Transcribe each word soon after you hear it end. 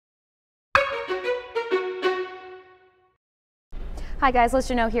Hi guys, Liz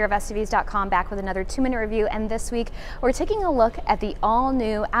Janot here of SUVs.com, back with another 2-minute review, and this week we're taking a look at the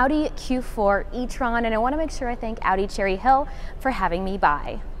all-new Audi Q4 e-tron, and I want to make sure I thank Audi Cherry Hill for having me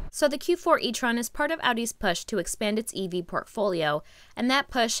by. So the Q4 e-tron is part of Audi's push to expand its EV portfolio, and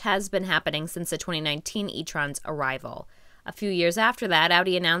that push has been happening since the 2019 e-tron's arrival. A few years after that,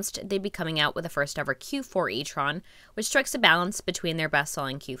 Audi announced they'd be coming out with a first-ever Q4 e-tron, which strikes a balance between their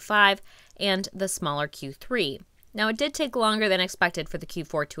best-selling Q5 and the smaller Q3. Now, it did take longer than expected for the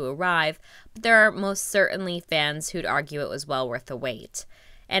Q4 to arrive, but there are most certainly fans who'd argue it was well worth the wait.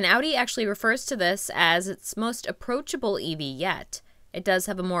 And Audi actually refers to this as its most approachable EV yet. It does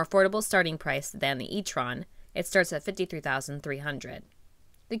have a more affordable starting price than the e-tron. It starts at $53,300.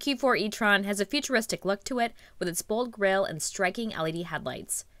 The Q4 e-tron has a futuristic look to it with its bold grille and striking LED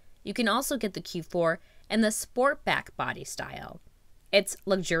headlights. You can also get the Q4 in the Sportback body style. Its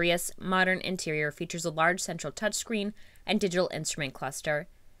luxurious, modern interior features a large central touchscreen and digital instrument cluster,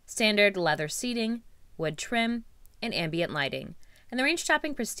 standard leather seating, wood trim, and ambient lighting. And the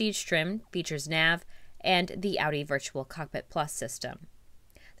range-topping Prestige trim features nav and the Audi Virtual Cockpit Plus system.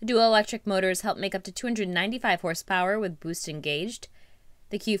 The dual electric motors help make up to 295 horsepower with boost engaged.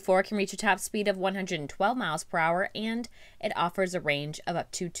 The Q4 can reach a top speed of 112 miles per hour, and it offers a range of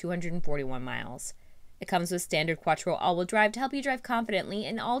up to 241 miles. It comes with standard quattro all-wheel drive to help you drive confidently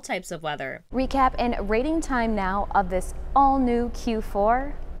in all types of weather. Recap and rating time now of this all-new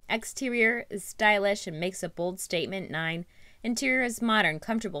Q4. Exterior is stylish and makes a bold statement, 9. Interior is modern,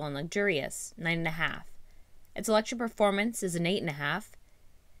 comfortable, and luxurious, 9.5. Its electric performance is an 8.5.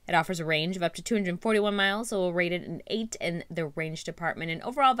 It offers a range of up to 241 miles, so we'll rate it an 8 in the range department, and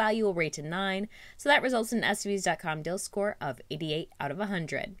overall value will rate a 9, so that results in an SUVs.com deal score of 88 out of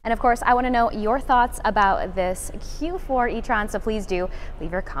 100. And of course, I want to know your thoughts about this Q4 e-tron, so please do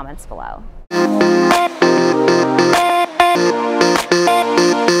leave your comments below.